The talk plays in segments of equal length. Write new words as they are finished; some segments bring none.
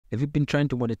Have you been trying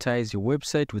to monetize your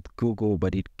website with Google,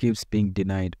 but it keeps being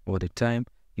denied all the time?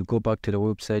 You go back to the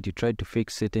website, you try to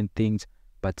fix certain things,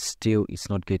 but still it's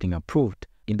not getting approved.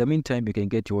 In the meantime, you can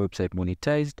get your website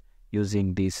monetized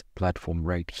using this platform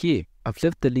right here. I've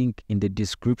left the link in the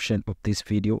description of this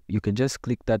video. You can just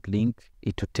click that link.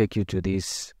 It will take you to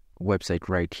this website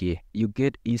right here. You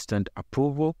get instant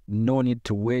approval, no need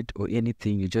to wait or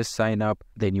anything. You just sign up,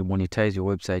 then you monetize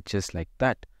your website just like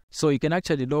that. So you can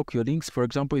actually lock your links. For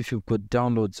example, if you've got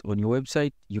downloads on your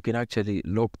website, you can actually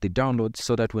lock the downloads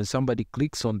so that when somebody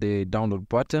clicks on the download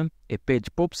button, a page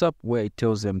pops up where it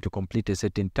tells them to complete a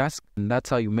certain task. And that's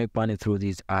how you make money through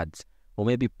these ads. Or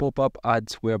maybe pop-up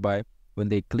ads whereby when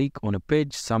they click on a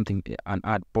page, an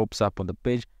ad pops up on the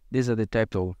page. These are the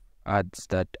types of ads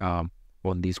that are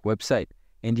on this website.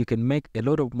 And you can make a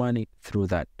lot of money through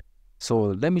that. So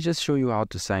let me just show you how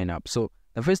to sign up. So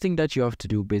the first thing that you have to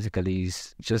do basically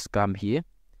is just come here,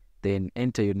 then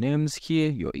enter your names here,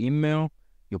 your email,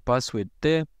 your password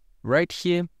there. Right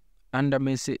here under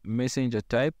messenger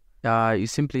type, you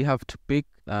simply have to pick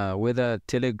whether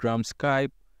Telegram,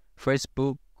 Skype,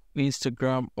 Facebook,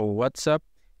 Instagram, or WhatsApp.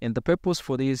 And the purpose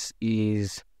for this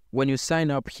is when you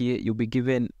sign up here, you'll be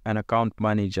given an account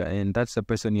manager, and that's the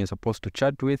person you're supposed to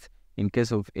chat with in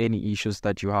case of any issues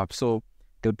that you have. So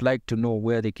they would like to know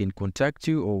where they can contact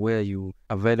you or where you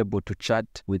are available to chat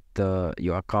with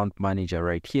your account manager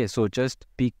right here. So just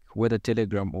pick whether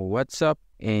Telegram or WhatsApp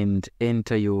and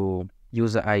enter your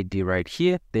user ID right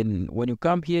here. Then when you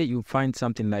come here, you find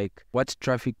something like, what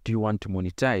traffic do you want to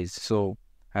monetize? So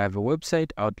I have a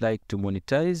website I would like to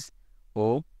monetize,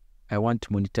 or I want to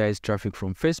monetize traffic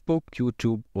from Facebook,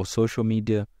 YouTube, or social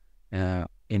media,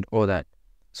 and all that.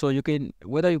 So you can,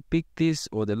 whether you pick this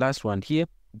or the last one here,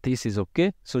 this is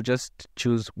okay. So just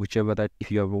choose whichever that.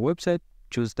 If you have a website,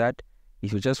 choose that.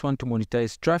 If you just want to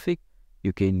monetize traffic,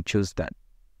 you can choose that.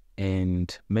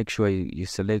 And make sure you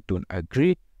select on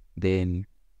agree. Then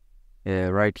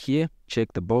right here,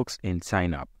 check the box and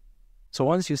sign up. So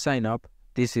once you sign up,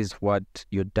 this is what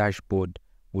your dashboard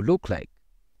will look like.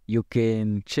 You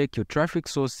can check your traffic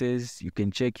sources, you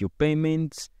can check your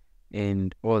payments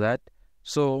and all that.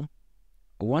 So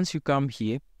once you come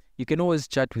here, you can always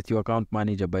chat with your account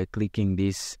manager by clicking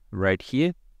this right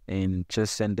here and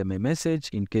just send them a message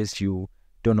in case you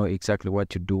don't know exactly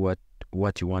what to do,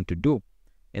 what you want to do.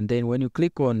 And then when you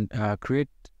click on create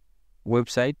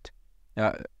website,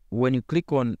 when you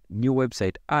click on new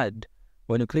website add,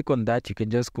 when you click on that, you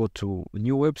can just go to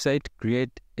new website,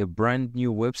 create a brand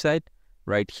new website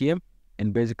right here,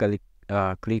 and basically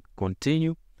click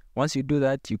continue. Once you do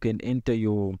that, you can enter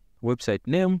your website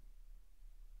name,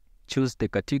 choose the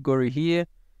category here,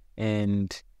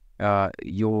 and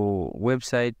your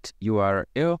website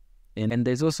URL. And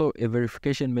there's also a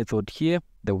verification method here.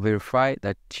 They'll verify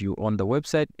that you own the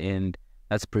website, and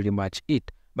that's pretty much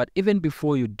it. But even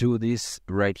before you do this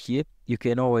right here, you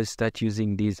can always start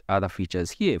using these other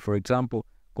features here. For example,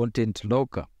 content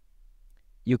locker.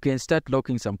 You can start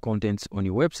locking some contents on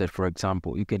your website. For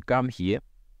example, you can come here,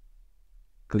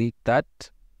 click that.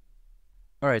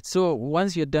 All right, so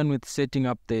once you're done with setting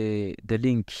up the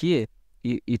link here,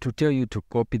 it will tell you to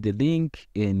copy the link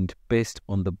and paste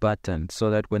on the button so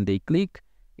that when they click,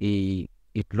 it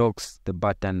locks the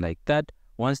button like that.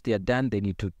 Once they are done, they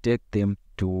need to take them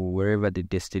to wherever the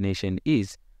destination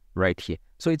is right here.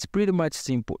 So it's pretty much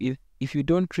simple. If you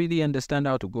don't really understand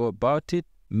how to go about it,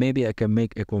 maybe I can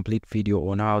make a complete video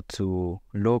on how to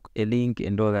lock a link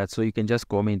and all that. So you can just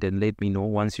comment and let me know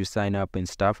once you sign up and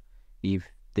stuff. If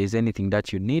there's anything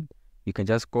that you need, you can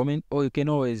just comment, or you can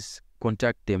always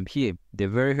contact them here. They're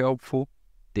very helpful.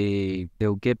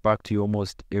 They'll get back to you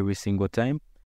almost every single time.